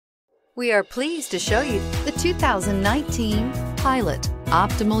We are pleased to show you the 2019 Pilot.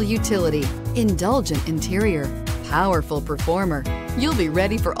 Optimal utility, indulgent interior, powerful performer. You'll be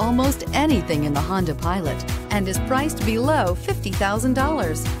ready for almost anything in the Honda Pilot and is priced below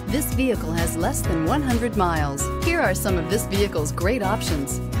 $50,000. This vehicle has less than 100 miles. Here are some of this vehicle's great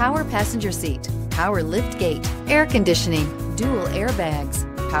options: power passenger seat, power lift gate, air conditioning, dual airbags,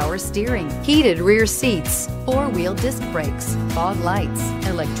 power steering, heated rear seats, four-wheel disc brakes, fog lights,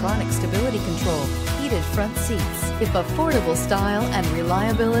 electronic stability control, heated front seats. If affordable style and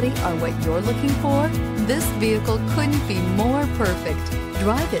reliability are what you're looking for, this vehicle couldn't be more perfect.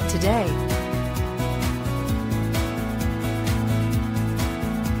 Drive it today.